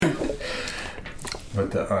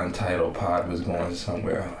but the untitled pod was going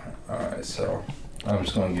somewhere. Alright, so I'm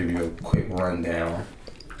just going to give you a quick rundown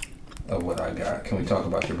of what I got. Can we talk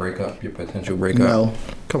about your breakup, your potential breakup? No.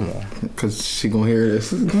 Come on. Because she going to hear this.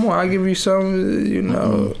 Come on, I give you some, you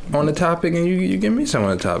know, on the topic, and you give me some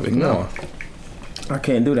on the topic. No. I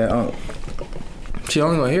can't do that. She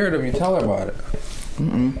only going to hear it if you tell her about it.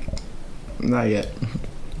 Not yet.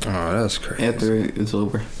 Oh, that's crazy. After it's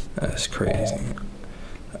over. That's crazy.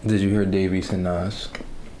 Did you hear Davies and Nas?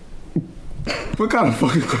 What kind of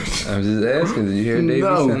fucking question? I'm just asking, did you hear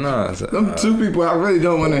Davies and Nas? Them two people I really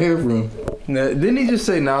don't want to hear from. Now, didn't he just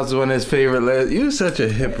say Nas was one of his favorite? You're such a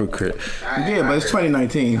hypocrite. Yeah, but it's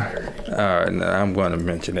 2019. Alright, no, I'm going to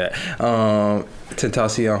mention that.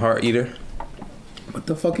 Tentacion Heart Eater. What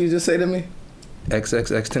the fuck you just say to me?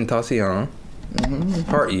 XXX Tentacion.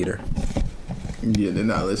 Heart Eater. Yeah, they're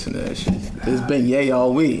not listening to that shit. It's been yay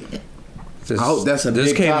all week. I hope that's a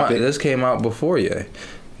big topic. This came out before yay.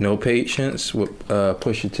 No Patience with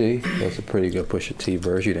Pusha T. That's a pretty good Pusha T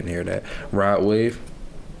verse. You didn't hear that. Rod Wave.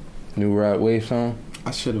 New Rod Wave song.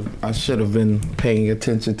 I should have been paying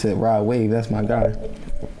attention to Rod Wave. That's my guy.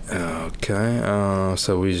 Okay.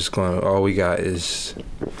 So we just all we got is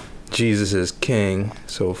Jesus is King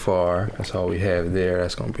so far. That's all we have there.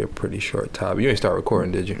 That's gonna be a pretty short topic. You didn't start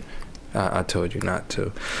recording, did you? I told you not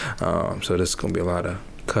to. So this is gonna be a lot of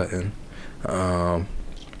cutting.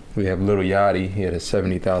 We have Lil Yachty. He had a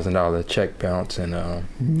 $70,000 check bounce, and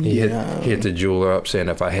he hit the jeweler up saying,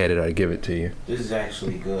 "If I had it, I'd give it to you." This is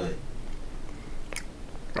actually good.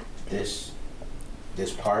 This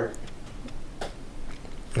part,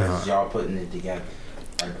 because y'all putting it together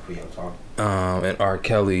right before y'all talk. And R.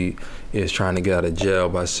 Kelly is trying to get out of jail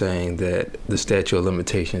by saying that the statute of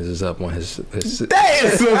limitations is up on his That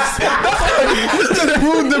is so you just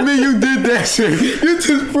proved to me you did that shit. You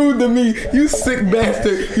just proved to me, you sick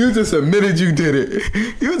bastard. You just admitted you did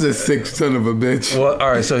it. You was a sick son of a bitch. Well,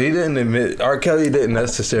 all right, so he didn't admit. R. Kelly didn't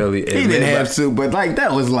necessarily admit. He didn't have to, but like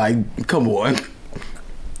that was like, come on.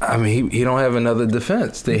 I mean, he don't have another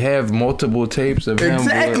defense. They have multiple tapes of him.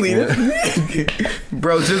 Exactly.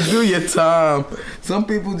 Bro, just do your time. Some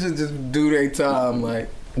people just do their time. Like,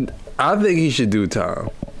 I think he should do time.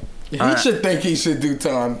 He should think he should do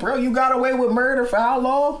time. Bro, you got away with murder for how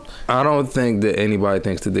long? I don't think that anybody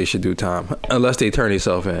thinks that they should do time unless they turn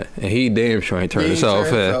themselves in. And he damn sure ain't turned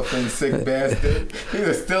himself in. Sick bastard. He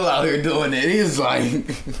was still out here doing it. He was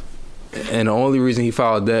like... And the only reason he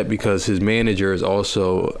filed that because his manager is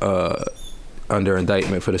also under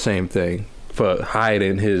indictment for the same thing, for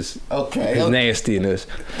hiding his nastiness.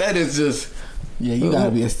 That is just... Yeah, you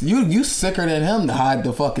gotta be... You sicker than him to hide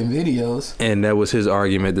the fucking videos. And that was his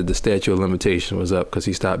argument that the statute of limitation was up because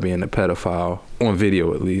he stopped being a pedophile, on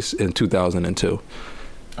video at least, in 2002.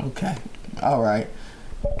 Okay. All right.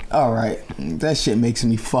 That shit makes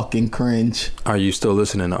me fucking cringe. Are you still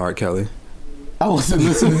listening to R. Kelly? I wasn't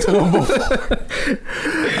listening to him before.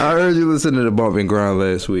 I heard you listen to the Bump and Grind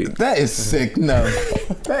last week. That is sick. No,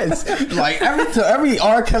 that is like every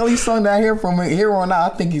R. Kelly song that I hear from here on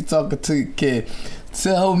out, I think he's talking to a kid.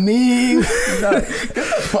 Tell me, no, get the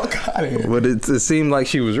fuck out of here. But it seemed like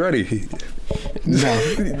she was ready. No.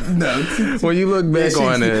 When you look back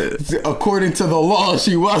on it, according to the law,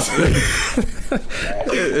 she wasn't.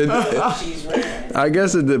 I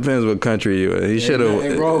guess it depends what country you in. He should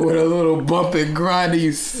have wrong with a little bump and grind,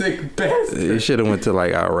 you sick bastard. He should have went to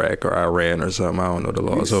like Iraq or Iran or something. I don't know the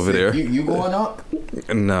laws over there. You going up?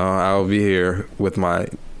 No, I'll be here with my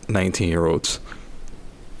 19-year-olds.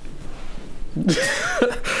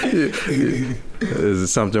 Is there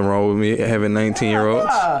something wrong with me having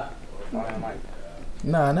 19-year-olds?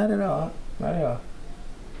 Nah, not at all. Not at all.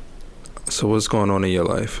 So what's going on in your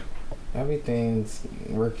life? Everything's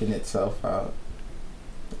working itself out.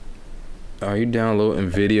 Are you downloading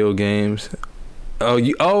video games? Oh,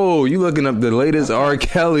 you looking up the latest R.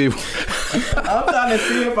 Kelly? I'm trying to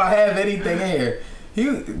see if I have anything in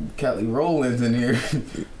here. Kelly Rowland's in here.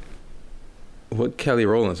 What Kelly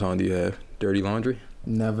Rowland song do you have? Dirty Laundry?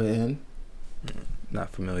 Never End. Not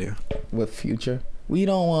familiar. With Future? We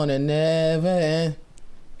don't want to never end.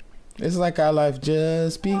 It's like our life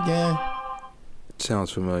just began. Sounds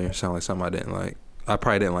familiar. Sounds like something I didn't like. I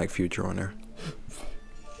probably didn't like Future on there.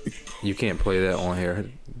 You can't play that on here.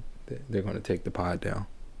 They're going to take the pod down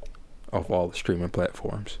off all the streaming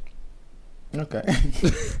platforms. Okay.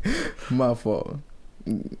 My fault.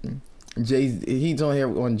 He's on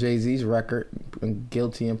here on Jay-Z's record,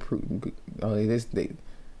 Guilty and Proven.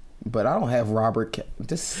 But I don't have Robert.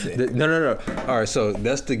 No. All right, so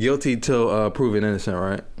that's the Guilty till Proven Innocent,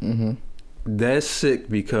 right? Mm-hmm. That's sick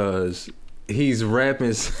because he's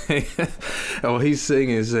rapping, saying, oh, he's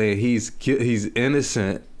singing, saying he's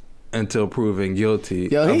innocent until proven guilty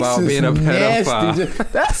about being a pedophile. Nasty.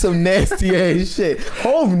 That's some nasty ass shit.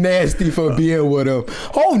 Hove nasty for being with him.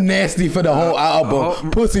 Hove nasty for the whole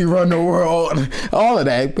album. Pussy Run the World. All of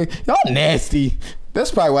that. Y'all nasty.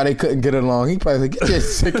 That's probably why they couldn't get along. He probably like, get your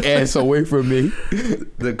sick ass away from me.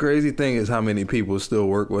 The crazy thing is how many people still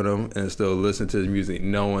work with him and still listen to his music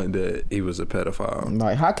knowing that he was a pedophile.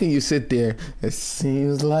 Like, how can you sit there? It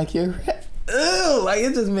seems like you're... Ew, like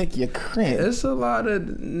it just make you cringe. It's a lot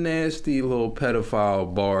of nasty little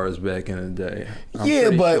pedophile bars back in the day.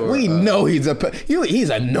 I'm but sure, we know he's a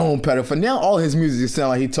known pedophile. Now all his music sound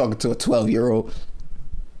like he talking to a 12-year-old.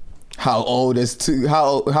 How old is too?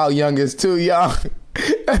 How young is too young?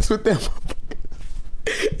 That's what that.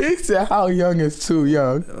 He said, "How young is too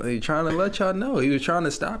young?" He trying to let y'all know. He was trying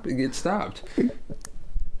to stop it, get stopped.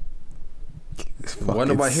 Wasn't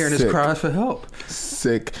nobody hearing his cries for help.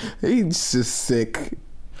 Sick. He's just sick.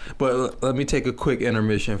 But let me take a quick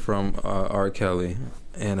intermission from R. Kelly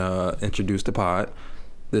and introduce the pod.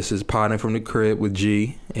 This is Podding from the Crib with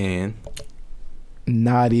G and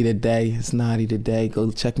Naughty Today. It's Naughty Today. Go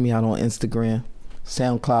check me out on Instagram.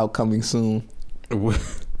 SoundCloud coming soon.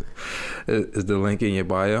 Is the link in your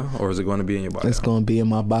bio, or is it going to be in your bio? It's going to be in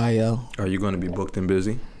my bio. Are you going to be booked and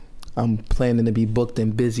busy? I'm planning to be booked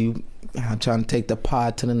and busy. I'm trying to take the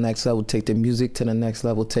pod to the next level, take the music to the next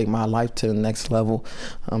level, take my life to the next level.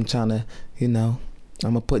 I'm trying to, I'm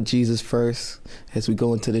going to put Jesus first as we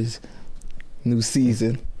go into this new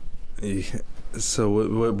season. Yeah. So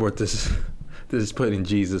what this is putting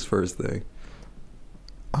Jesus first thing?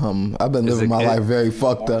 I've been living my life very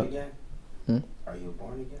fucked up. Are you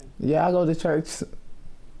born again? Yeah, I go to church.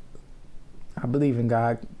 I believe in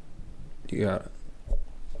God. You got it.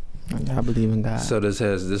 I believe in God. So this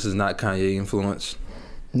is not Kanye influence?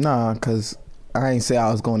 Nah, cause I ain't say I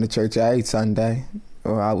was going to church every Sunday,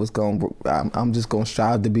 or I was going. I'm just gonna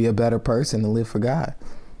strive to be a better person and live for God.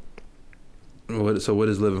 So what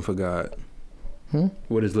is living for God?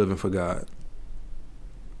 What is living for God?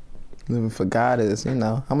 Living for God is,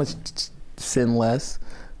 how much sin less.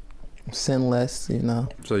 So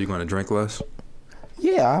you're gonna drink less?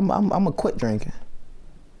 Yeah, I'm gonna quit drinking.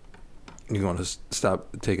 You're gonna stop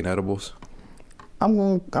taking edibles?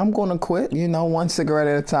 I'm gonna quit. One cigarette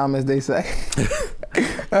at a time, as they say.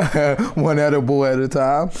 One edible at a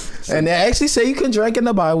time. And they actually say you can drink in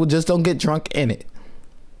the Bible, just don't get drunk in it.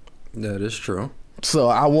 That is true. So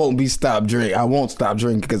I won't stop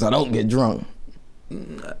drinking because I don't get drunk.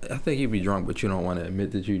 I think you'd be drunk, but you don't want to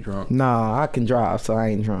admit that you're drunk. Nah, I can drive, so I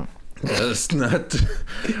ain't drunk. That's not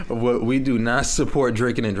what we do. Not support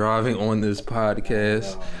drinking and driving on this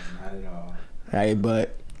podcast. Not at all. Hey,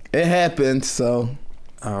 but it happened, so.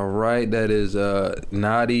 All right, that is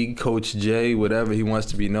Naughty Coach J, whatever he wants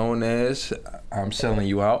to be known as. I'm selling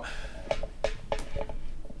you out.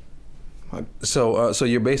 So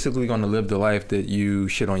you're basically going to live the life that you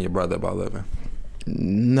shit on your brother about living.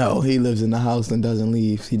 No, he lives in the house and doesn't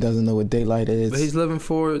leave. He doesn't know what daylight is. But he's living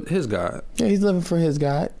for his God. Yeah, he's living for his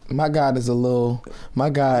God. My God,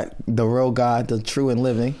 the real God, the true and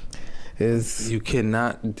living, is... You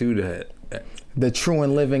cannot do that. The true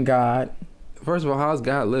and living God. First of all, how's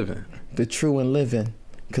God living? The true and living.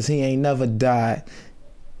 Because he ain't never died.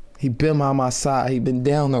 He been by my side. He been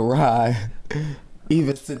down the ride.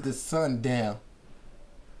 Even since the sun down.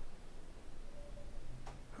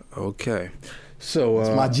 Okay. So it's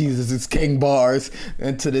my Jesus is King bars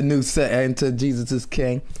into the new set, into Jesus is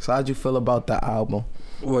King. So how'd you feel about the album?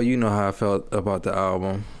 Well, you know how I felt about the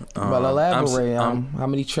album. Well, elaborate. How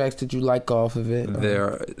many tracks did you like off of it?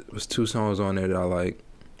 There was 2 songs on there that I like.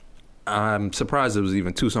 I'm surprised there was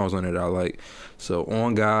even 2 songs on there that I like. So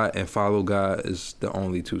On God and Follow God is the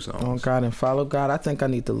only 2 songs. On God and Follow God. I think I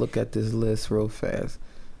need to look at this list real fast.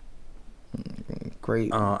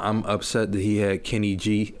 Great. I'm upset that he had Kenny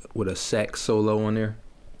G with a sax solo on there.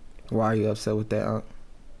 Why are you upset with that?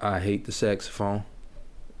 I hate the saxophone.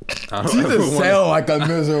 You just sound like a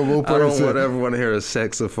miserable person. I don't ever want to hear a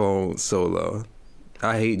saxophone solo.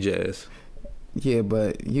 I hate jazz. Yeah,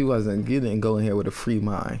 but you didn't go in here with a free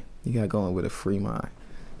mind. You got going with a free mind.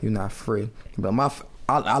 You're not free. But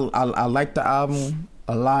I like the album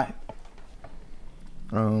a lot.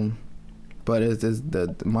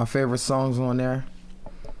 But my favorite songs on there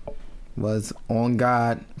was On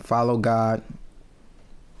God, Follow God,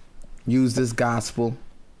 Use This Gospel,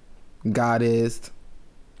 God Is.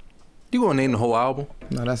 You gonna name the whole album?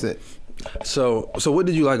 No, that's it. So what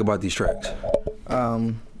did you like about these tracks?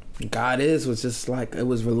 God Is was just like, it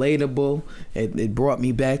was relatable. It brought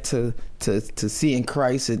me back to seeing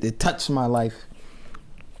Christ. It touched my life.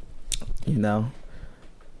 You know,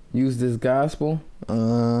 use this gospel.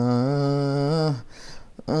 I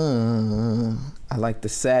like the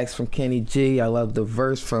sax from Kenny G. I love the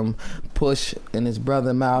verse from Push and his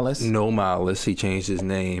brother Malice. No Malice. He changed his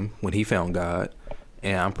name when he found God.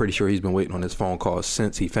 And I'm pretty sure he's been waiting on his phone call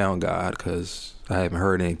since he found God, because I haven't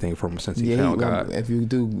heard anything from him since he found God. If you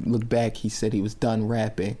do look back, he said he was done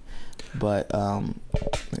rapping. But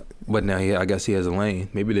now I guess he has a lane.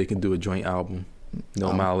 Maybe they can do a joint album.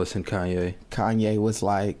 No Malice and Kanye. Kanye was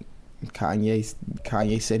like,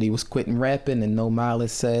 Kanye said he was quitting rapping, and No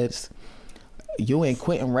Malice says, you ain't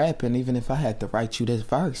quitting rapping even if I had to write you this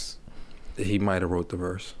verse. He might have wrote the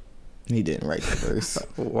verse. He didn't write the verse.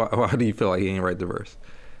 Why do you feel like he didn't write the verse?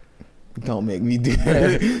 Don't make me do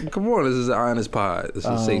that. Come on, this is an honest pod. This is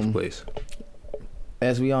a safe place.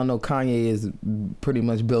 As we all know, Kanye is pretty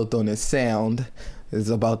much built on his sound. It's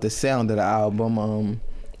about the sound of the album.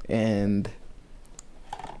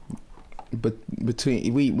 But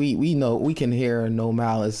between we know, we can hear No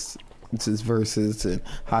Malice's verses and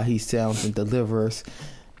how he sounds and delivers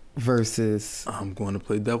versus I'm going to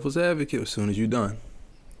play devil's advocate as soon as you're done.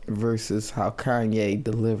 Versus how Kanye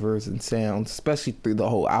delivers and sounds, especially through the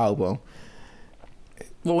whole album.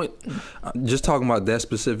 Well, wait, just talking about that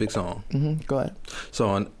specific song. Go ahead.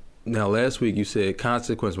 So now last week you said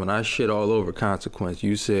Consequence. When I shit all over Consequence,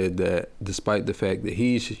 you said that despite the fact that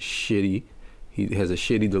he's shitty, he has a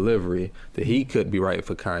shitty delivery, that he could be right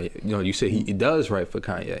for Kanye. You know, you said he does write for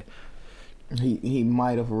Kanye. He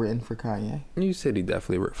might have written for Kanye. You said he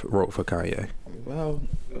definitely wrote for Kanye. Well,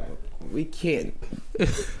 we can't.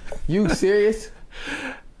 You serious?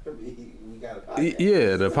 We got a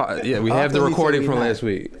podcast. Yeah, we have the recording from last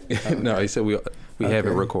week. No, he said we have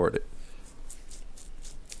it recorded.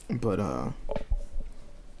 But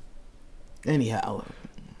anyhow,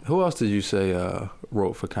 who else did you say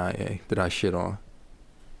wrote for Kanye that I shit on?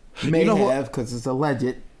 May have, because it's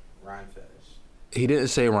alleged. Rhyme Fetish. He didn't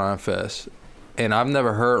say Rhyme Fest, and I've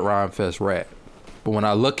never heard Rhyme Fest rap. But when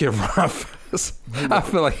I look at Rhyme Fest, I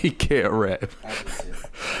feel like he can't rap.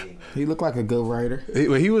 He looked like a good writer.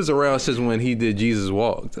 He was around since when he did Jesus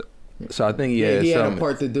Walked, so I think he had a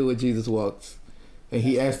part to do with Jesus Walks, and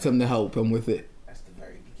he asked him to help him with it. That's the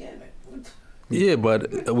very beginning. Yeah,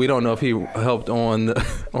 but we don't know if he helped on the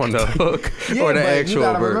hook or the actual you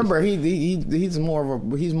gotta verse. remember, his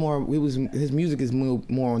music is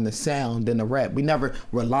more on the sound than the rap. We never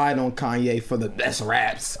relied on Kanye for the best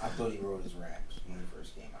raps. I thought he wrote his raps when he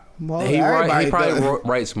first came out. Well, he probably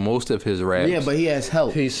writes most of his raps. Yeah, but he has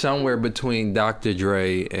help. He's somewhere between Dr.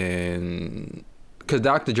 Dre and... Because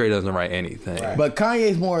Dr. Dre doesn't write anything. Right. But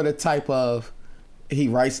Kanye's more the type of... He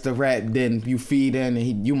writes the rap, then you feed in,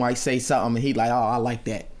 and you might say something, and he like, oh, I like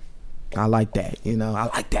that. I like that. You know, I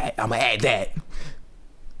like that. I'm going to add that.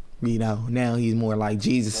 You know, now he's more like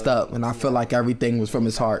Jesus stuff, and I feel like everything was from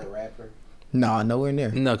his heart. No, nowhere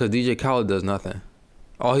near. No, because DJ Khaled does nothing.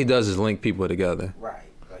 All he does is link people together. Right.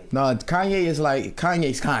 No, Kanye is like,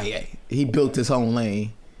 Kanye's Kanye. He built his own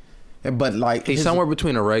lane. But like... He's somewhere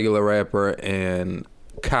between a regular rapper and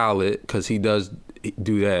Khaled, because he does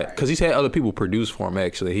do that. Because he's had other people produce for him,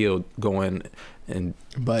 actually. He'll go in and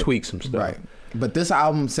tweak some stuff. Right. But this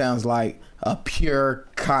album sounds like a pure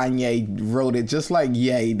Kanye wrote it, just like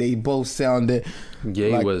Ye. They both sounded...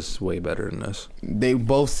 Ye was way better than this. They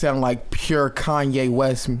both sound like pure Kanye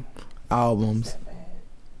West albums.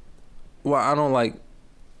 Well, I don't like...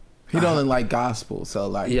 He don't like gospel, so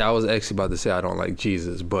like... Yeah, I was actually about to say I don't like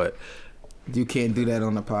Jesus, but... You can't do that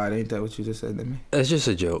on the pod. Ain't that what you just said to me? It's just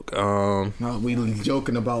a joke. No, we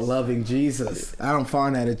joking about loving Jesus. I don't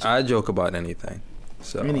find that a joke. I joke about anything.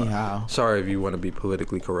 So anyhow. Sorry if you want to be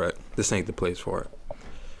politically correct. This ain't the place for it.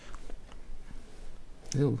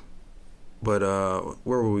 Ew. But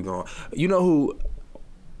where were we going? You know who...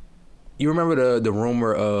 You remember the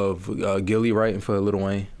rumor of Gilly writing for Lil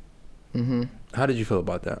Wayne? Mm-hmm. How did you feel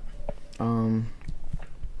about that?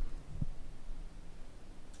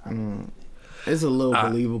 It's a little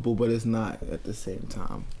believable, but it's not at the same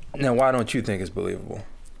time. Now, why don't you think it's believable?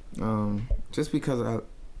 Just because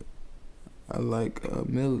I like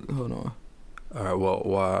hold on. All right. Well,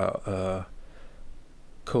 while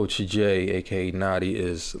Coach J, aka Naughty,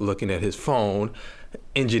 is looking at his phone,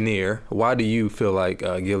 engineer, why do you feel like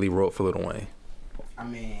Gilly wrote for Lil Wayne? I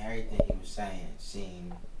mean, everything he was saying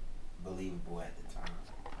seemed believable at the time.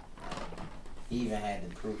 He even had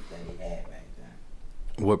the proof that he had back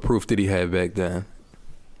then. What proof did he have back then?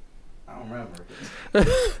 I don't remember.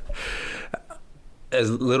 As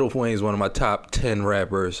Lil Wayne's one of my top 10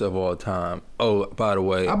 rappers of all time. Oh, by the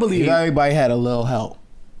way, I believe everybody had a little help.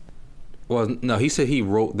 Well, no, he said he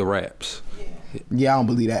wrote the raps. Yeah. Yeah, I don't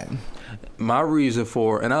believe that. My reason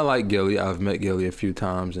for, and I like Gilly. I've met Gilly a few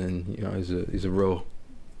times, and you know he's a real,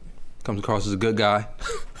 comes across as a good guy.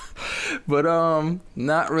 But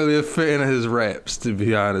not really a fan of his raps, to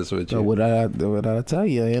be honest with you. So what I tell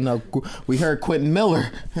you, we heard Quentin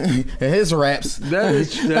Miller and his raps.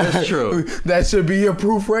 That's true. That should be your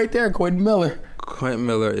proof right there, Quentin Miller. Quentin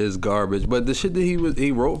Miller is garbage, but the shit that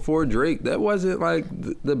he wrote for Drake, that wasn't like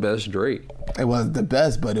the best Drake. It wasn't the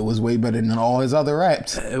best, but it was way better than all his other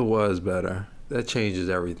raps. It was better. That changes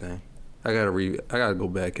everything. I gotta go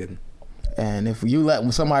back and. And if you let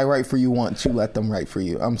somebody write for you once, you let them write for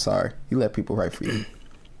you. I'm sorry, you let people write for you.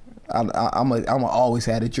 I'm always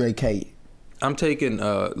had a Drake hate. I'm taking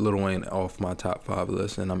Lil Wayne off my top 5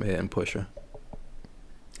 list, and I'm adding Pusha.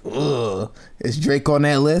 Ugh, is Drake on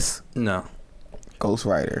that list? No.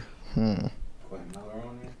 Ghostwriter. Quentin Miller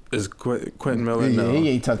on there? Is Quentin Miller? Yeah, No. he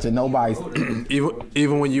ain't touching nobody's.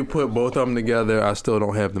 even when you put both of them together, I still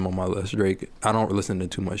don't have them on my list. Drake, I don't listen to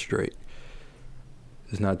too much Drake.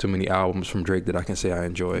 There's not too many albums from Drake that I can say I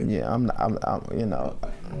enjoy. Yeah, I'm you know.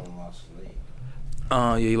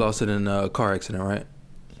 Yeah, he lost it in a car accident, right?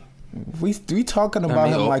 We talking about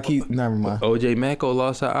him like he. Never mind. OJ Mako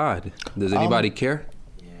lost an eye. Does anybody care?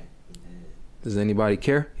 Yeah, he did. Does anybody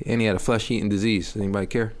care? And he had a flesh-eating disease. Does anybody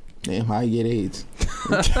care? Damn, how you get AIDS?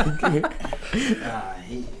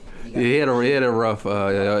 He had a rough.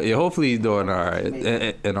 Hopefully he's doing all right.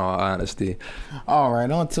 In all honesty. All right,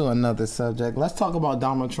 on to another subject. Let's talk about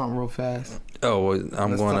Donald Trump real fast. Oh, well,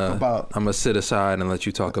 I'm gonna sit aside and let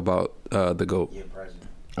you talk about the GOAT. Yeah, president.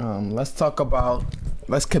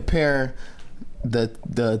 Let's compare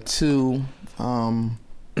the two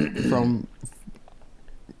from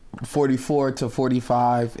 44 to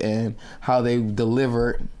 45 and how they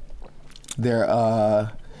delivered their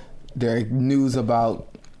news about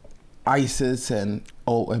ISIS and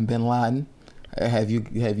Bin Laden. Have you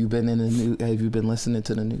been in the news? Have you been listening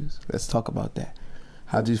to the news? Let's talk about that.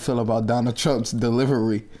 How do you feel about Donald Trump's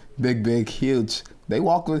delivery? Big, huge. They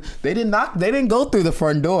didn't go through the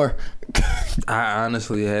front door. I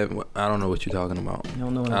honestly I don't know what you're talking about. You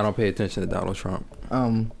don't know I don't pay attention to Donald Trump.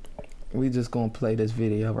 We just gonna play this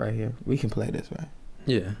video right here. We can play this, right?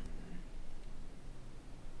 Yeah.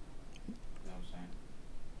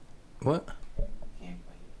 What? Can't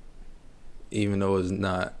play it. Even though it's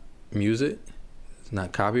not music, it's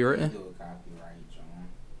not copywritten. They do a copyright, John.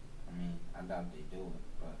 I mean, I doubt they do it,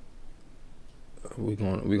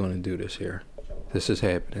 but We're gonna do this here. This is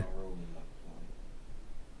happening. Joe Rogan looked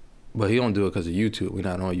for But he don't do it because of YouTube. We're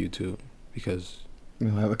not on YouTube because We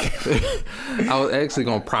don't have a camera. I was actually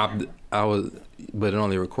gonna but it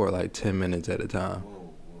only record like 10 minutes at a time. it. Whoa.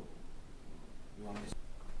 You want me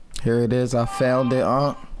to Here it is. I found it.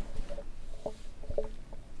 To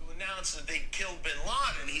announce that they killed Bin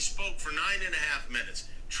Laden, he spoke for 9.5 minutes.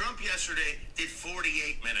 Trump yesterday did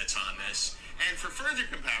 48 minutes on this. And for further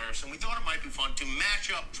comparison, we thought it might be fun to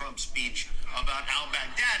match up Trump's speech about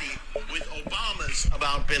al-Baghdadi with Obama's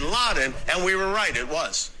about Bin Laden, and we were right, it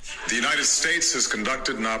was. The United States has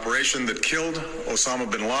conducted an operation that killed Osama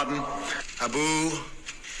bin Laden. Abu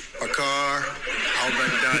Bakr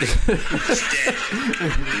al-Baghdadi is dead.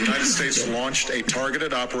 The United States launched a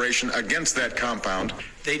targeted operation against that compound.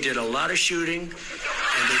 They did a lot of shooting, and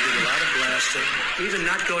they did a lot of blasting, even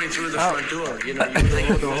not going through the front door. You know, you think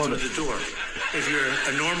you go through the door. If you're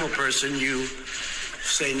a normal person, you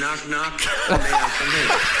say, knock, knock, and they come in.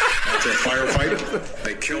 After a firefight,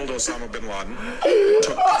 they killed Osama bin Laden,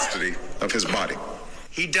 took custody of his body.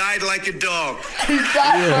 He died like a dog.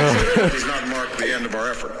 It does not mark the end of our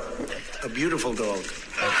effort. A beautiful dog.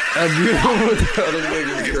 We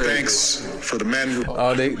give thanks for the men who...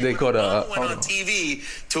 Oh, they called Obama went on TV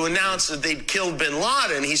to announce that they'd killed Bin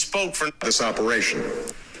Laden. He spoke for this operation.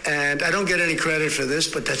 And I don't get any credit for this,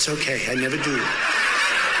 but that's okay. I never do.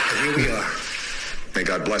 But here we are. May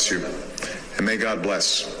God bless you, and may God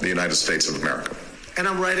bless the United States of America. And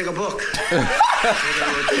I'm writing a book. No,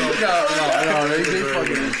 they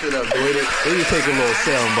fucking this shit up, boy. They just taking little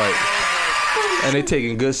sound bites. And they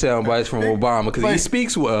taking good sound bites from Obama because he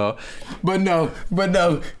speaks well. But no,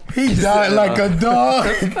 he died like a dog.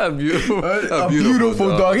 A beautiful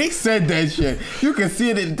beautiful dog. He said that shit. You can see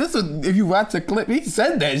it. If you watch the clip, he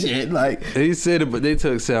said that shit. Like he said it, but they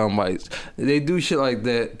took sound bites. They do shit like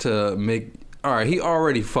that to make. All right, he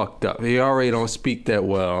already fucked up. He already don't speak that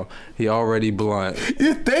well. He already blunt.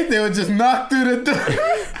 You think they would just knock through the door?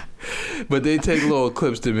 But they take little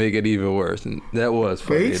clips to make it even worse, and that was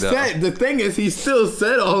funny. He said the thing is he still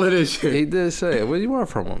said all of this shit. He did say it. What do you want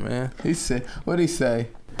from him, man? He said, what did he say?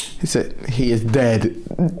 He said he is dead.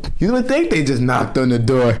 You would think they just knocked on the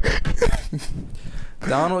door.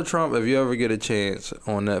 Donald Trump, if you ever get a chance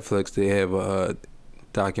on Netflix, they have a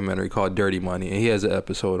documentary called Dirty Money, and he has an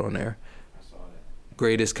episode on there. I saw that.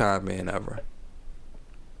 Greatest con man ever.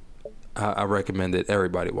 I recommend that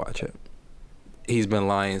everybody watch it. He's been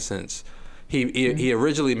lying since he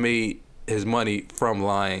originally made his money from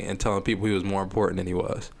lying and telling people he was more important than he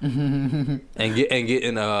was, and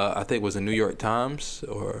getting I think it was the New York Times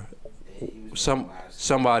or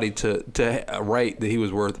somebody to write that he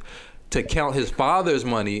was worth, to count his father's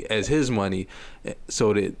money as his money,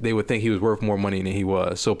 so that they would think he was worth more money than he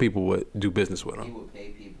was, so people would do business with him. He would pay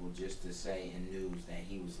people just to say in news that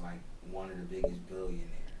he was like one of the biggest billionaires,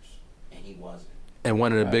 and he wasn't. And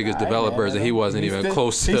one of the biggest developers, and he wasn't even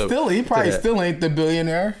close to. He probably still ain't the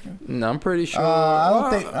billionaire. No, I'm pretty sure.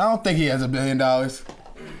 I don't think he has $1 billion.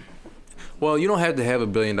 Well, you don't have to have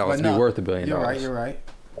 $1 billion to be worth $1 billion. You're right.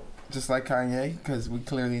 Just like Kanye, because we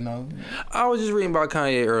clearly know. I was just reading about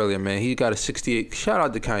Kanye earlier, man. He got a 68. Shout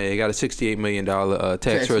out to Kanye. He got a $68 million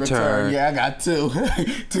tax return. Yeah, I got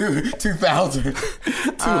 2,000,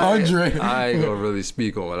 200. I ain't gonna really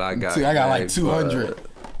speak on what I got. I got like 200.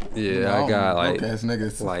 Yeah, I got like broke ass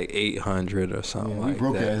niggas. like 800 or something like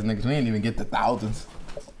broke that. ass niggas. We ain't even get the thousands.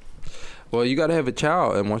 Well, you gotta have a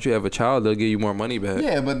child, and once you have a child, they'll give you more money back.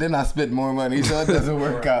 Yeah, but then I spent more money, so it doesn't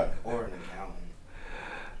work out. Or an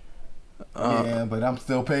accountant. Yeah, but I'm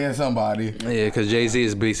still paying somebody. Yeah, because Jay-Z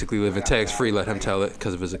is basically living tax-free. Let him tell it,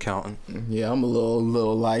 because of his accountant. Yeah, I'm a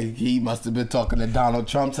little like he must have been talking to Donald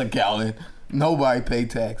Trump's accountant. Nobody pay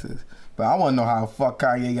taxes. But I want to know how the fuck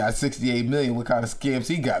Kanye got $68 million. What kind of scams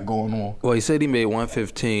he got going on? Well, he said he made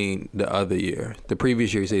 115 the other year. The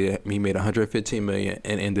previous year, he said he made 115 million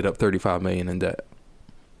and ended up 35 million in debt.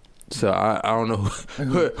 So I don't know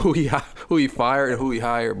who he fired and who he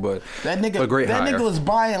hired, but that nigga, a great hire. Nigga was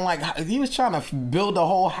buying he was trying to build a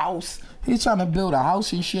whole house. He was trying to build a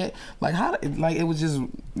house and shit. It was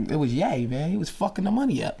yay, man. He was fucking the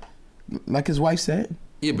money up, like his wife said.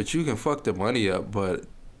 Yeah, but you can fuck the money up, but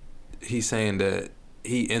he's saying that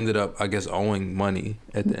he ended up, I guess, owing money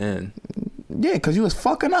at the end. Yeah, because you was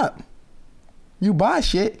fucking up. You buy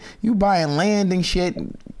shit. You buying land and shit.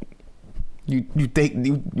 You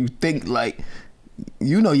think like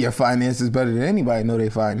you know your finances better than anybody know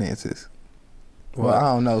their finances. Well, I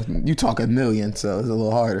don't know. You talking millions, so it's a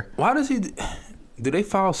little harder. Why does he? Do they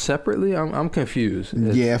file separately? I'm confused.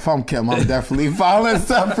 Yeah, if I'm Kim, I'm definitely filing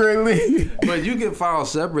separately. But you can file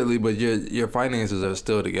separately, but your finances are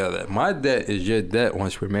still together. My debt is your debt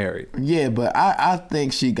once we're married. Yeah, but I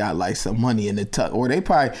think she got like some money in the tuck, or they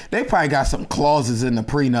probably got some clauses in the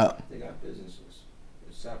prenup. They got businesses.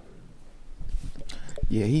 It's separate.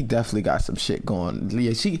 Yeah, he definitely got some shit going.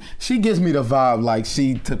 Yeah, she gives me the vibe like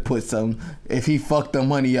she to put some. If he fucked the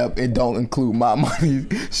money up, it don't include my money.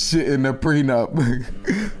 Shit in the prenup.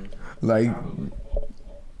 Like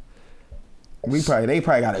they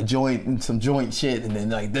probably got some joint shit, and then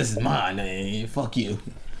like this is mine. And fuck you.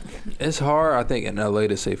 It's hard, I think, in LA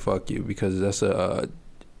to say fuck you because that's a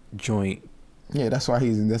joint. Yeah, that's why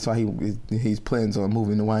he's plans on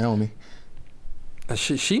moving to Wyoming.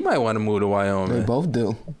 She might want to move to Wyoming. They both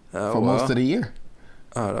do for most of the year.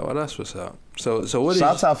 Oh, well, that's what's up. So what?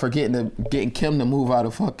 Shouts out for getting Kim to move out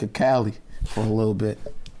of fucking Cali for a little bit.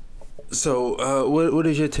 So what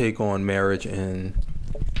is your take on marriage and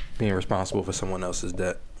being responsible for someone else's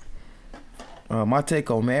debt? My take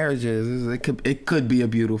on marriage is it could be a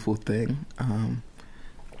beautiful thing.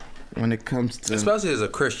 When it comes to, especially as a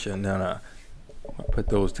Christian, then I put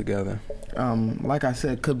those together. Like I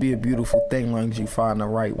said, it could be a beautiful thing as long as you find the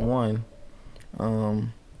right one.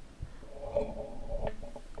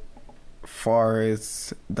 Far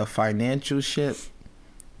as the financial shit,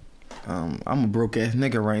 I'm a broke ass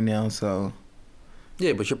nigga right now, so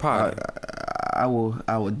yeah. But you're pocket. I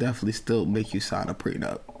will definitely still make you sign a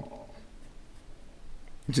prenup,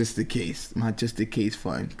 just in case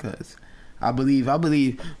fund, because I believe.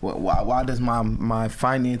 Why does my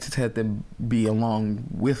finances have to be along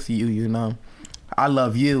with you? You know, I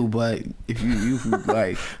love you, but if you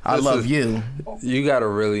like, I love you. You gotta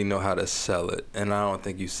really know how to sell it, and I don't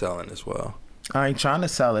think you selling as well. I ain't trying to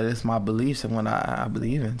sell it. It's my beliefs and what I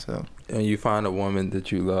believe in. So, and you find a woman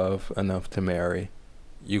that you love enough to marry,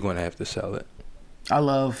 you're gonna have to sell it.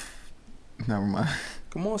 Never mind.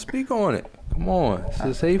 Come on, speak on it. Come on, it's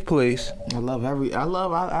a safe place. I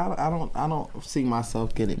don't see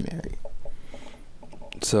myself getting married.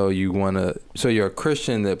 So you're a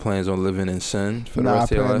Christian that plans on living in sin for the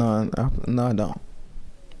rest of your life? No, I don't.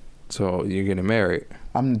 So you're getting married?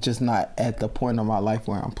 I'm just not at the point of my life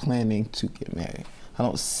where I'm planning to get married. I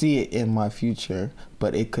don't see it in my future,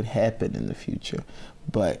 but it could happen in the future.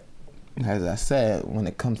 But as I said, when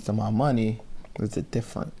it comes to my money, It's a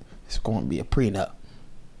different. It's going to be a prenup.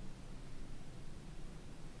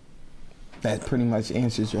 That pretty much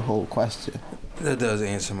answers your whole question. That does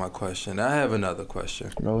answer my question. I have another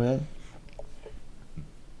question. Go ahead.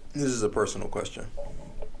 This is a personal question.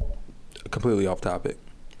 Completely off topic.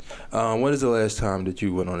 When is the last time that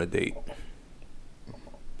you went on a date?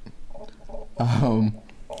 I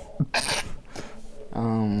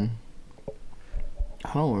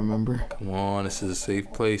don't remember. Come on, this is a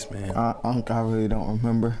safe place, man. I really don't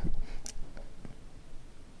remember.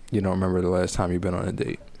 You don't remember the last time you've been on a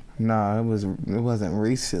date? Nah, it wasn't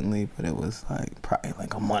recently, but it was like probably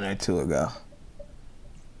like a month or two ago.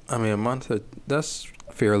 I mean, a month, that's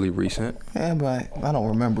fairly recent. Yeah, but I don't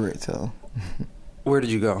remember it, so. Where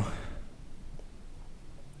did you go?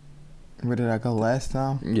 Where did I go last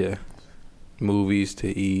time? Yeah. Movies, to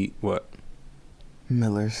eat, what?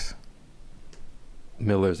 Miller's.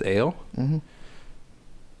 Miller's Ale? Mm-hmm.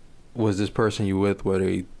 Was this person you with, were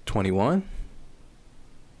they 21?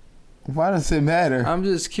 Why does it matter? I'm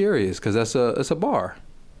just curious, because it's a bar.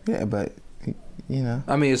 Yeah, but, you know.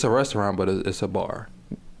 I mean, it's a restaurant, but it's a bar.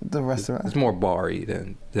 The restaurant. It's more bar-y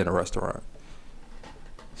than a restaurant.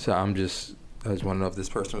 So I just want to know if this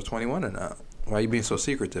person was 21 or not. Why are you being so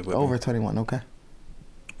secretive with Over me? 21, okay.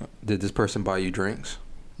 Did this person buy you drinks?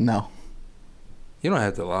 No. You don't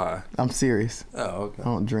have to lie. I'm serious. Oh, okay. I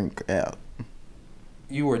don't drink out.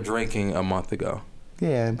 You were drinking a month ago.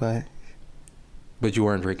 Yeah, but You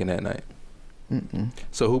weren't drinking that night. mm-mm.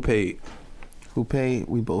 So who paid? Who paid?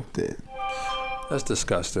 We both did. That's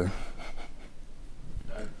disgusting.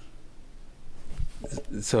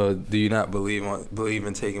 So do you not believe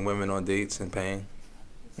in taking women on dates and paying?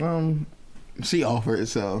 She offered,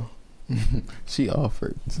 so she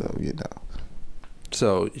offered, so you know.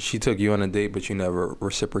 So she took you on a date, but you never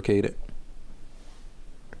reciprocated?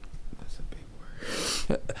 That's a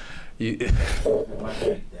big You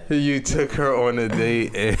you took her on a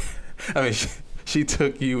date, and I mean she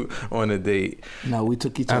took you on a date. No, we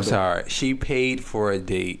took each other. I'm sorry. She paid for a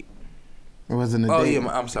date. It wasn't a Oh date. yeah,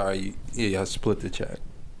 I'm sorry. Yeah, I split the check.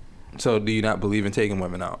 So do you not believe in taking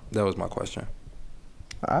women out? That was my question.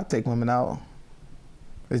 I take women out.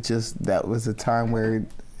 It's just that was a time where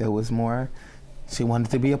it was more. She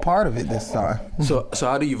wanted to be a part of it this time. So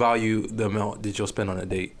how do you value the amount that you'll spend on a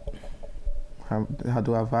date? How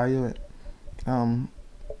do I value it?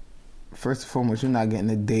 First and foremost, you're not getting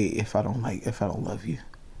a date if I don't love you.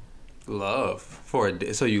 Love for a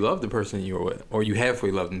date. So you love the person you were with, or you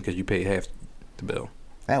halfway love them because you paid half the bill.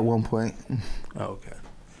 At one point. Oh, okay.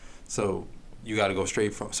 So you got to go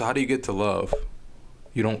straight from. So how do you get to love?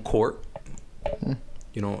 You don't court.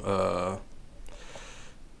 You don't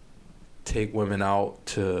take women out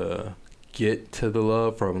to get to the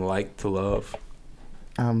love, from like to love.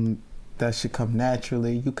 That should come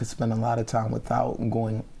naturally. You could spend a lot of time without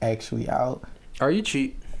going actually out. Are you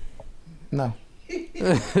cheap? No.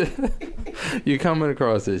 You're coming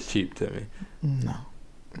across as cheap to me. No.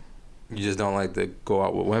 You just don't like to go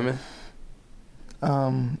out with women?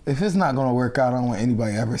 If it's not gonna work out, I don't want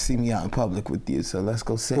anybody ever see me out in public with you. So let's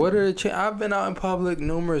go sit. What are the I've been out in public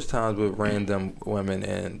numerous times with random women,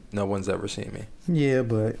 and no one's ever seen me. Yeah,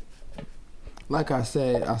 but like I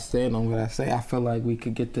said, I stand on what I say. I feel like we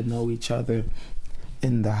could get to know each other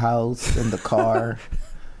in the house, in the car.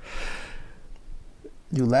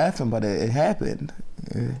 You laughing, but it happened.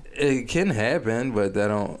 It can happen, but that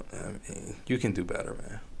don't. I mean, you can do better,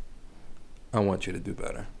 man. I want you to do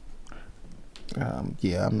better.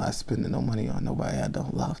 Yeah, I'm not spending no money on nobody I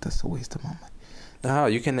don't love. That's a waste of my money. How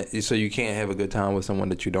you can? So you can't have a good time with someone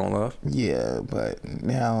that you don't love? Yeah, but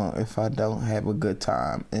now if I don't have a good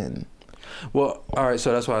time and. Well, all right.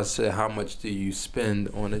 So that's why I said, how much do you spend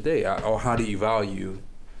on a date, or how do you value?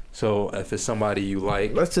 So if it's somebody you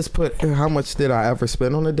like, Let's just put how much did I ever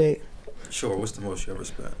spend on a date? sure. What's the most you ever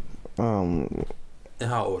spent? And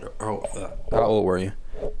how old were you?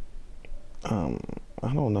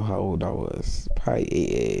 I don't know how old I was. Probably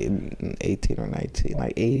 18 or 19,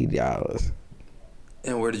 like $80.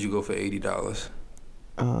 And where did you go for $80?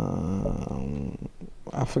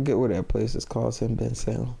 I forget what that place is called. It's in Ben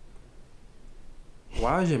Salem.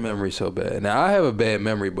 Why is your memory so bad? Now I have a bad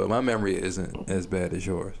memory, but my memory isn't as bad as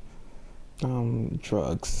yours.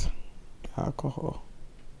 Drugs, alcohol.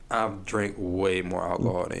 I've drank way more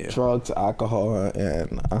alcohol than you. Drugs, alcohol,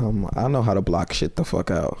 and I know how to block shit the fuck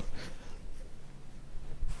out.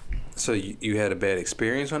 So you had a bad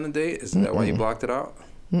experience on the date? Is that why you blocked it out?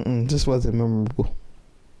 Just wasn't memorable.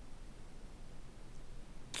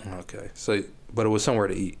 Okay. So, but it was somewhere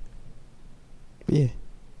to eat. Yeah.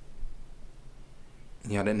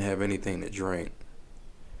 Y'all didn't have anything to drink.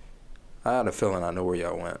 I had a feeling I know where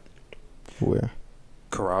y'all went. Where?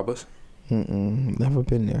 Carrabba's. Never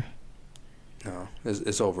been there. No,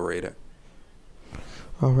 it's overrated.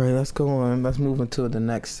 All right, let's go on. Let's move into the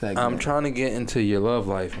next segment. I'm trying to get into your love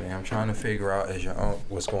life, man. I'm trying to figure out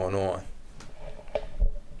what's going on.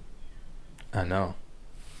 I know.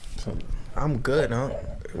 I'm good, huh?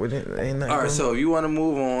 Ain't nothing. All right, so if you want to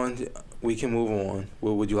move on, we can move on.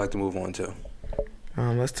 What would you like to move on to?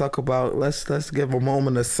 Let's talk about. Let's give a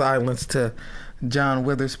moment of silence to John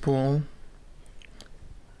Witherspoon.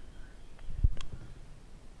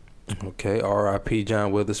 Okay, R.I.P.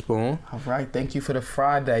 John Witherspoon. All right, thank you for the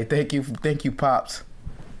Friday. Thank you, Pops.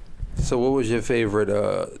 So, what was your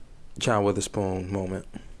favorite John Witherspoon moment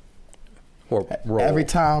or role? Every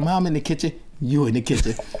time I'm in the kitchen, you in the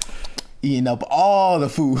kitchen, eating up all the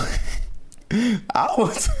food.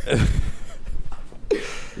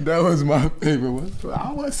 That was my favorite one.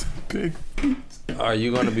 I was a big piece. Are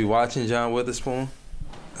you going to be watching John Witherspoon?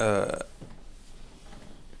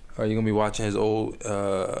 Are you gonna be watching his old No,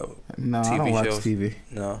 TV I don't watch shows? TV.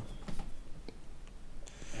 No.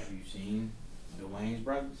 Have you seen the Wayans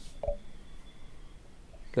brothers?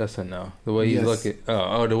 That's a no. The way you Yes. look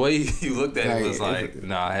at the way you looked at it was Like,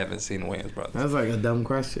 like, I haven't seen the Wayans brothers. That's like a dumb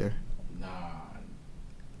question. Nah,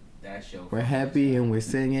 that show. We're happy and we're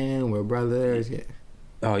singing. We're brothers. Yeah.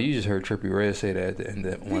 Oh, you just heard Trippie Redd say that in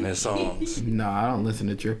one of his songs. No, I don't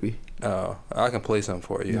listen to Trippie. Oh, I can play something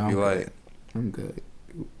for you No, if you I'm like. good. I'm good.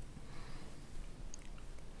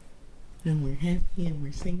 And we're happy and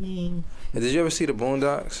we're singing. And did you ever see the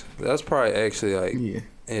Boondocks? That's probably actually like,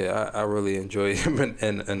 Yeah. I really enjoy him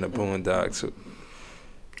in the Boondocks.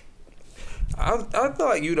 I feel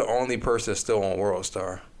like you the only person still on World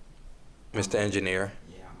Star, Mr. Engineer.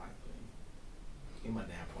 Yeah, I might be. Give my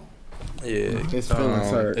damn phone. Yeah, His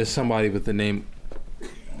feelings hurt. It's somebody with the name.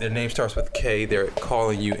 Their name starts with K. They're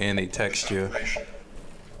calling you and they text you.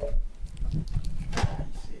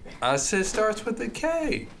 I said starts with a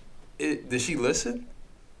K. Did she listen?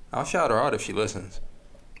 I'll shout her out if she listens.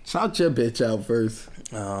 Shout your bitch out first.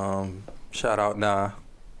 Shout out Nah.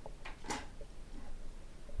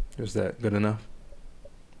 Is that good enough?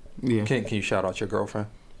 Yeah. Can you shout out your girlfriend?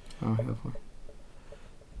 I don't have one.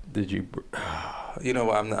 Did you? You know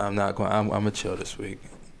what? I'm not going. I'm gonna chill this week.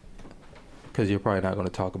 Cause you're probably not gonna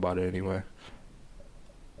talk about it anyway.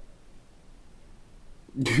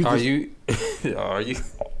 Are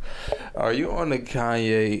you on the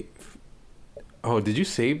Kanye? Oh, did you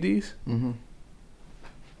save these? Mm-hmm.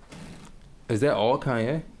 Is that all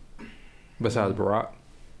Kanye? Besides Barack?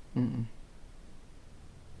 Mm-mm.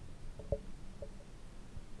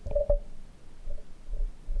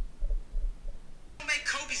 Make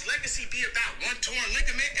Kobe's legacy be about one torn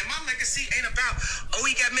ligament, and my legacy ain't about,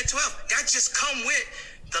 he got mental health. That just come with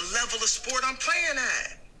the level of sport I'm playing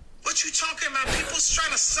at. What you talking about? People's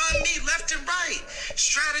trying to sun me left and right.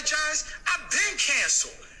 Strategize. I've been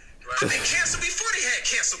canceled. I've been canceled before they had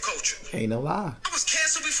cancel culture. Ain't no lie. I was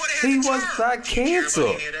canceled before they had He the was term. not Do you care about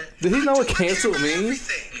canceled. any of that? Does he know I what do. I care canceled about means?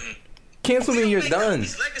 everything. Cancel me, you're done.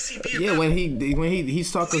 Kobe's legacy be Yeah, about- when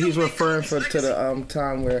he's talking, he's referring to the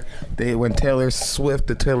time where when Taylor Swift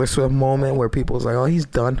moment where people was like, oh, he's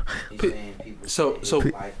done. He's saying people So- say so-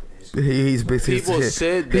 his life is- He's People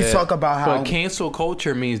said that. He's talking about how But cancel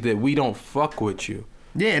culture means that we don't fuck with you.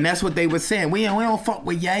 yeah, and that's what they were saying. We don't fuck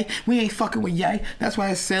with Ye. We ain't fucking with Ye. That's why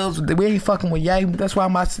his sales. We ain't fucking with Ye. That's why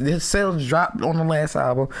his sales dropped on the last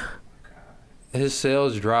album. His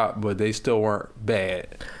sales dropped, but they still weren't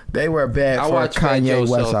bad. They were bad I for a watched Fat Joe Kanye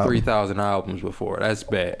West sell album. 3,000 albums before. That's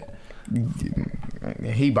bad.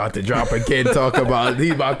 He about to drop again. Talk about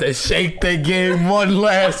he about to shake the game one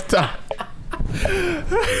last time.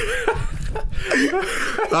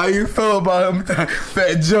 How you feel about him?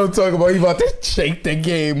 Fat Joe talking about he about to shake the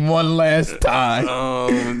game one last time.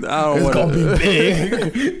 I don't It's want gonna be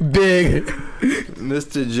to. big, big.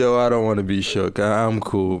 Mr. Joe, I don't want to be shook. I'm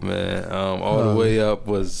cool, man. All the way up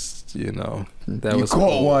was, that You was caught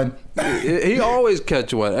cool. one. He always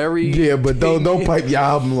catch one every. Yeah, but don't pipe your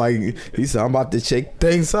album like he said. I'm about to shake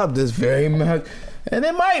things up this very much, and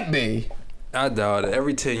it might be. I doubt it.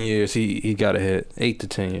 Every 10 years, he got a hit. 8 to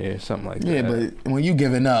 10 years, something like Yeah, that. but when you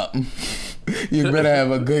giving up, you better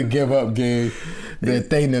have a good give up game. The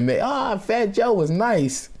thing to make. Fat Joe was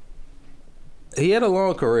nice. He had a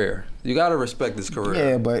long career. You got to respect his career.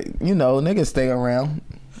 Yeah, but niggas stay around.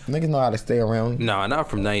 Niggas know how to stay around. Nah, not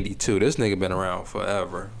from 92. This nigga been around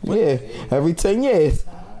forever. Yeah, every 10 years.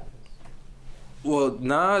 Well,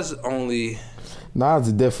 Nas only. Nas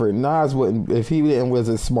is different. Nas wouldn't, if he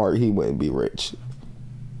wasn't smart, he wouldn't be rich.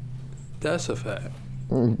 That's a fact.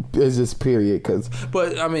 It's just period. Cause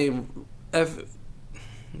But, I mean,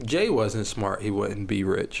 Jay wasn't smart. He wouldn't be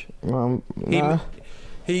rich. Nah.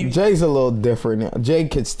 He Jay's a little different now. Jay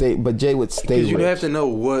could stay, but Jay would stay because rich. you'd have to know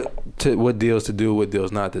what deals to do, what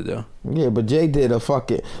deals not to do. Yeah, but Jay did a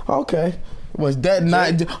fucking okay. Was that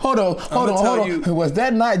not? Hold on. Was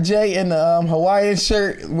that not Jay in the Hawaiian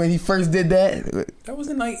shirt when he first did that? That was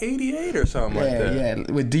in like '88 or something like that. Yeah,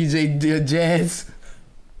 with DJ Jazz.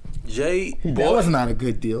 That was not a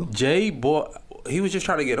good deal. Jay bought. He was just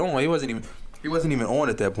trying to get on. He wasn't even on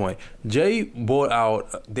at that point. Jay bought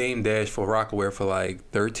out Dame Dash for Rocawear for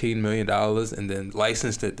like $13 million and then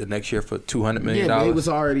licensed it the next year for $200 million. Yeah, but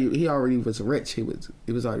he already was rich. He was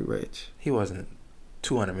already rich. He wasn't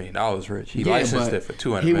 $200 million rich. He licensed it for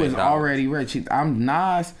 $200 million. He was already rich.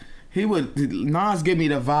 Nas. Nas give me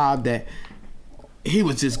the vibe that he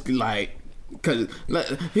was just like. Cause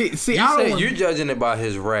you're judging it by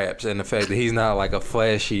his raps and the fact that he's not like a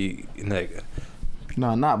flashy nigga.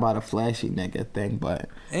 No, not by the flashy nigga thing, but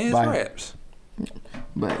and his raps.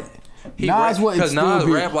 But Nas wouldn't still Nas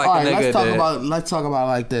be. Rap like all right, a nigga let's talk about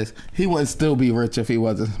like this. He wouldn't still be rich if he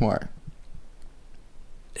wasn't smart.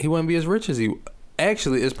 He wouldn't be as rich as he.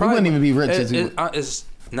 Actually, it's probably he wouldn't even be rich as he. It's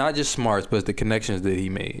not just smarts, but it's the connections that he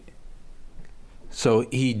made. So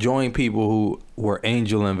he joined people who were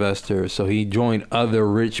angel investors. So he joined other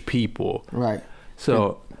rich people. Right.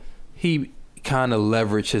 So he kind of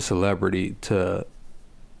leveraged his celebrity to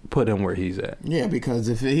put him where he's at. Yeah, because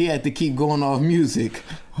if he had to keep going off music,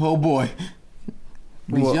 oh boy.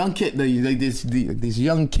 These young kids,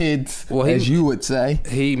 as you would say.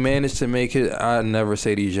 He managed to make it. I never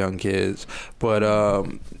say these young kids, but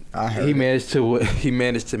he managed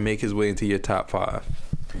to make his way into your top 5.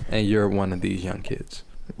 And you're one of these young kids.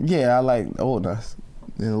 Yeah, I like old Nas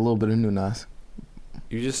and a little bit of new Nas.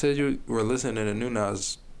 You just said you were listening to new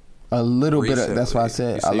Nas. A little bit of, that's what I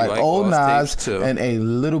said. I like old Nas and a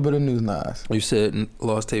little bit of new Nas. You said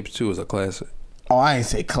Lost Tapes 2 is a classic. Oh, I ain't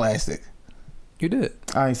say classic. You did.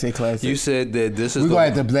 I ain't say classic. You said that this is. We're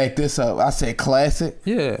going to have to black this up. I said classic.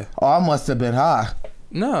 Yeah. Oh, I must have been high.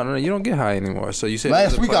 No, you don't get high anymore. So you said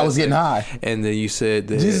last week I was getting high, and then you said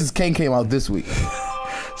that Jesus King came out this week.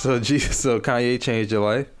 So Kanye changed your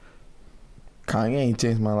life? Kanye ain't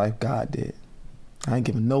changed my life. God did. I ain't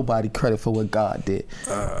giving nobody credit for what God did.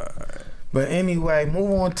 But anyway,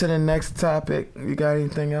 move on to the next topic. You got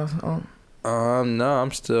anything else? No,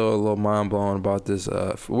 I'm still a little mind blown about this.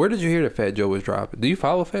 Where did you hear that Fat Joe was dropping? Do you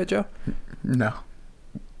follow Fat Joe? No.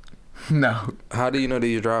 How do you know that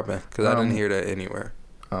you're dropping? Because I didn't hear that anywhere.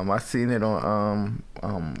 I seen it on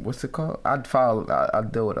what's it called? I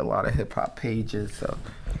deal with a lot of hip hop pages, so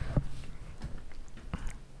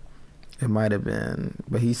it might have been.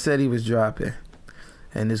 But he said he was dropping,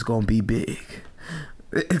 and it's gonna be big.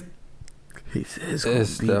 He said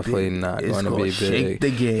it's definitely big. Not going to be big. Shake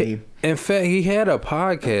the game. In fact, he had a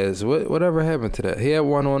podcast. Whatever happened to that? He had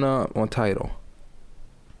one on Tidal.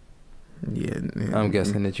 Yeah. I'm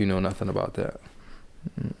guessing that you know nothing about that.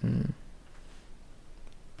 Mm-mm.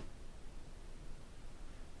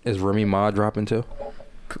 Is Remy Ma dropping too?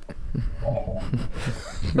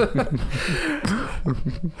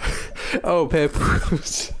 Oh,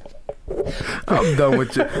 Papoose. I'm done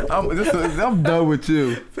with you. I'm done with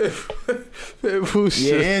you. Papoose.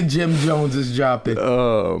 Yeah, and Jim Jones is dropping.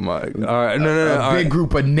 Oh my God. All right, no. A big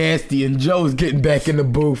group of Nasty and Joe's getting back in the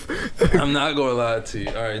booth. I'm not gonna lie to you.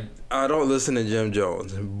 All right, I don't listen to Jim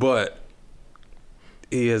Jones, but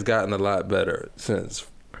he has gotten a lot better since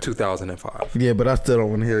 2005. Yeah, but I still don't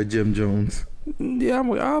want to hear Jim Jones. Yeah,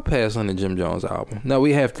 I'll pass on the Jim Jones album. No,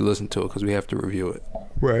 we have to listen to it because we have to review it.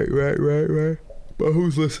 Right. But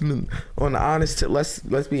who's listening? On the honest,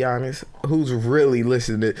 let's be honest. Who's really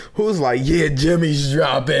listening? Who's like, yeah, Jimmy's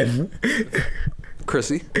dropping?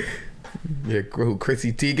 Chrissy. Yeah, who?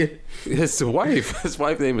 Chrissy Teigen. His wife. His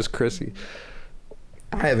wife's name is Chrissy.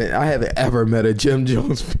 I haven't ever met a Jim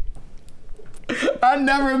Jones. I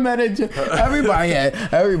never met a Jim. Everybody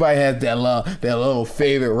has that little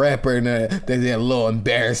favorite rapper that they're a little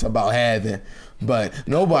embarrassed about having. But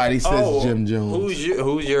nobody says Jim Jones.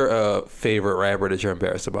 Who's your favorite rapper that you're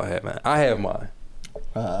embarrassed about having? I have mine.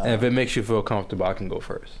 And if it makes you feel comfortable, I can go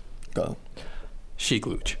first. Go. Sheek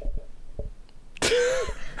Luch.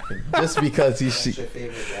 Just because he's That's your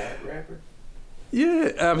favorite rapper?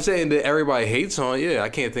 Yeah, I'm saying that everybody hates on. Yeah, I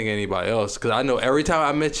can't think of anybody else because I know every time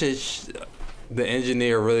I mention the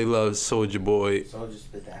engineer really loves Soulja Boy. Soulja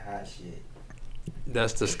spit that hot shit.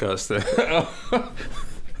 That's disgusting.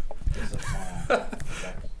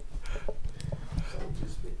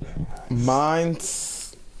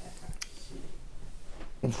 Mine's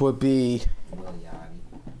would be.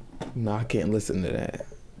 No, I can't listen to that.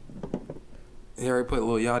 He already put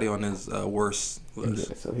Lil Yachty on his worst list.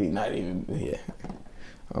 Yeah, so he not even. Yeah,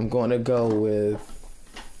 I'm going to go with.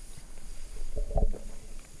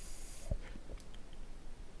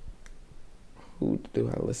 Who do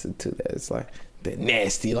I listen to that? It's like the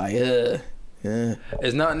nasty, like yeah.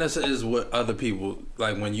 It's not necessarily is what other people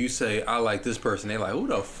like when you say I like this person. They like who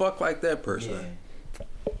the fuck like that person?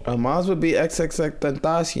 Yeah. Mine would be XXX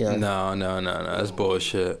Tentacion. No, that's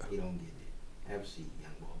bullshit. He don't get it. Have a seat,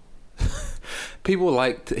 young boy. People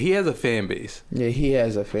like he has a fan base. Yeah, he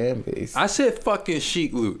has a fan base. I said fucking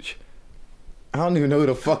Sheik Luch. I don't even know who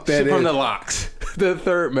the fuck that is. From the Locks, the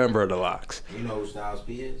third member of the Locks. You know who Styles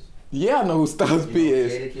P is? Yeah, I know who Styles P You know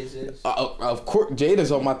is. who Jadakiss is? Of course, Jada's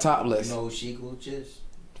on my top list. You know who Sheik Luch is?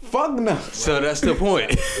 Fuck no. So that's the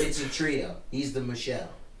point. It's a trio. He's the Michelle.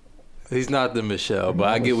 He's not the Michelle, but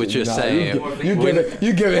I get what you're saying.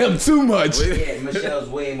 You give him too much. Yeah, Michelle's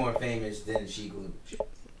way more famous than Sheik Luch.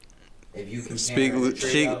 If you compare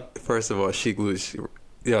Sheik, first of all, Sheik Luch,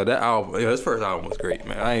 yo, that album, his first album was great,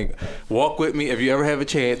 man. I ain't walk with me if you ever have a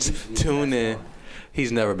chance. Tune in.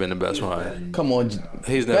 He's never been the best one. Come on,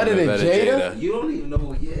 he's never been better than Jada. You don't even know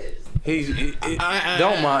who he is.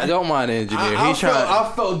 Don't mind the engineer. I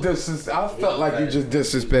felt like you just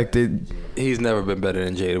disrespected. He's never been better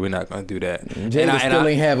than Jada. We're not gonna do that. Jada still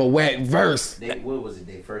ain't have a whack verse. What was it?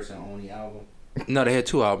 Their first and only album? No, they had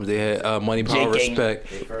two albums. They had Money, Power, J-King. Respect,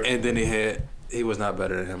 and then he was not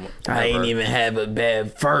better than him. I ain't even have a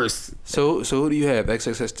bad verse. So who do you have?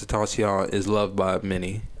 XXX Tentacion is loved by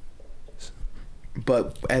many.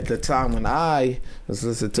 But at the time when I was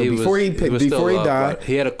listening to before he died,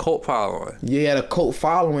 he had a cult following. Yeah, he had a cult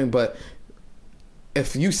following. But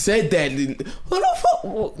if you said that, who the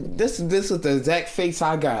fuck? This is the exact face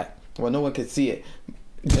I got. Well, no one could see it,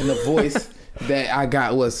 and the voice that I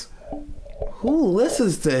got was, "Who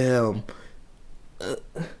listens to him?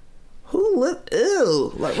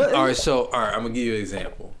 Ew!" Like what? All right, I'm gonna give you an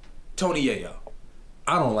example. Tony Yayo.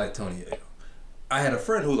 I don't like Tony Yayo. I had a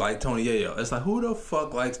friend who liked Tony Yayo. It's like, who the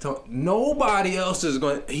fuck likes Tony? Nobody else is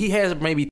going. He has maybe